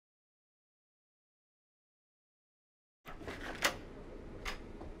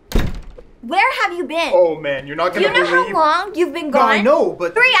Where have you been? Oh man, you're not gonna believe... You know how long you've been gone? No, I know,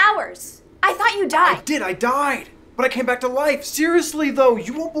 but... 3 hours. I thought you died. I died. But I came back to life. Seriously though,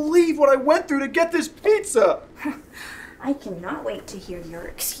 you won't believe what I went through to get this pizza. I cannot wait to hear your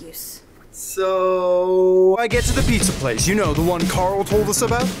excuse. So... I get to the pizza place, you know, the one Carl told us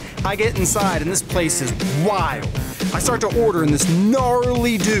about. I get inside and this place is wild. I start to order and this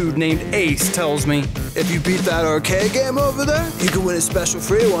gnarly dude named Ace tells me, if you beat that arcade game over there, you can win a special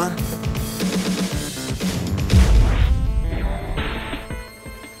free one.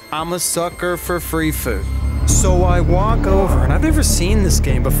 I'm a sucker for free food. So I walk over, and I've never seen this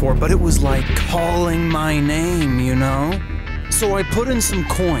game before, but it was like calling my name, you know? So I put in some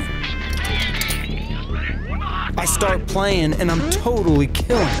coin. I start playing, and I'm totally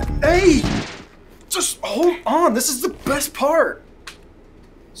killing it. Hey! Just hold on, this is the best part.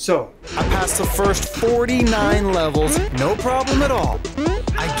 So, I passed the first 49 levels, no problem at all.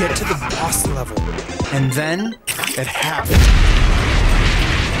 I get to the boss level, and then it happened.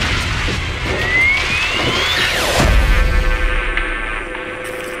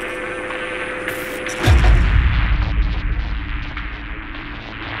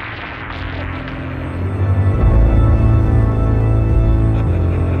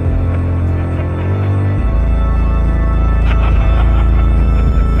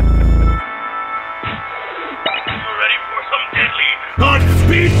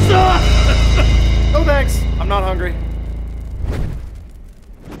 No thanks, I'm not hungry.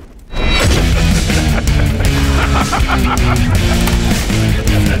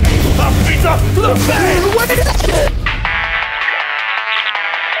 Pizza to the face! What is this?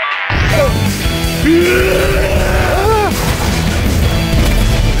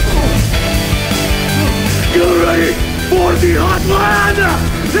 Get ready for the hot land!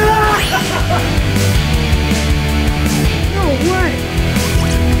 No way!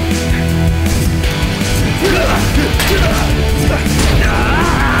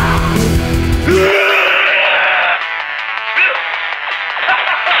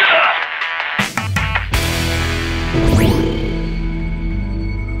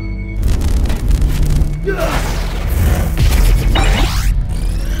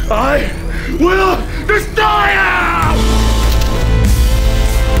 I will destroy him!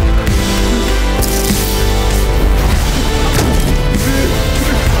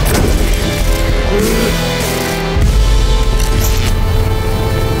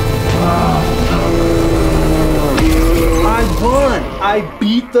 I won! I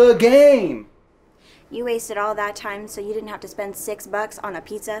beat the game! You wasted all that time so you didn't have to spend $6 on a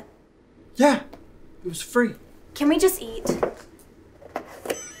pizza? Yeah, it was free. Can we just eat?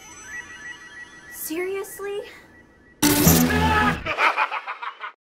 Seriously?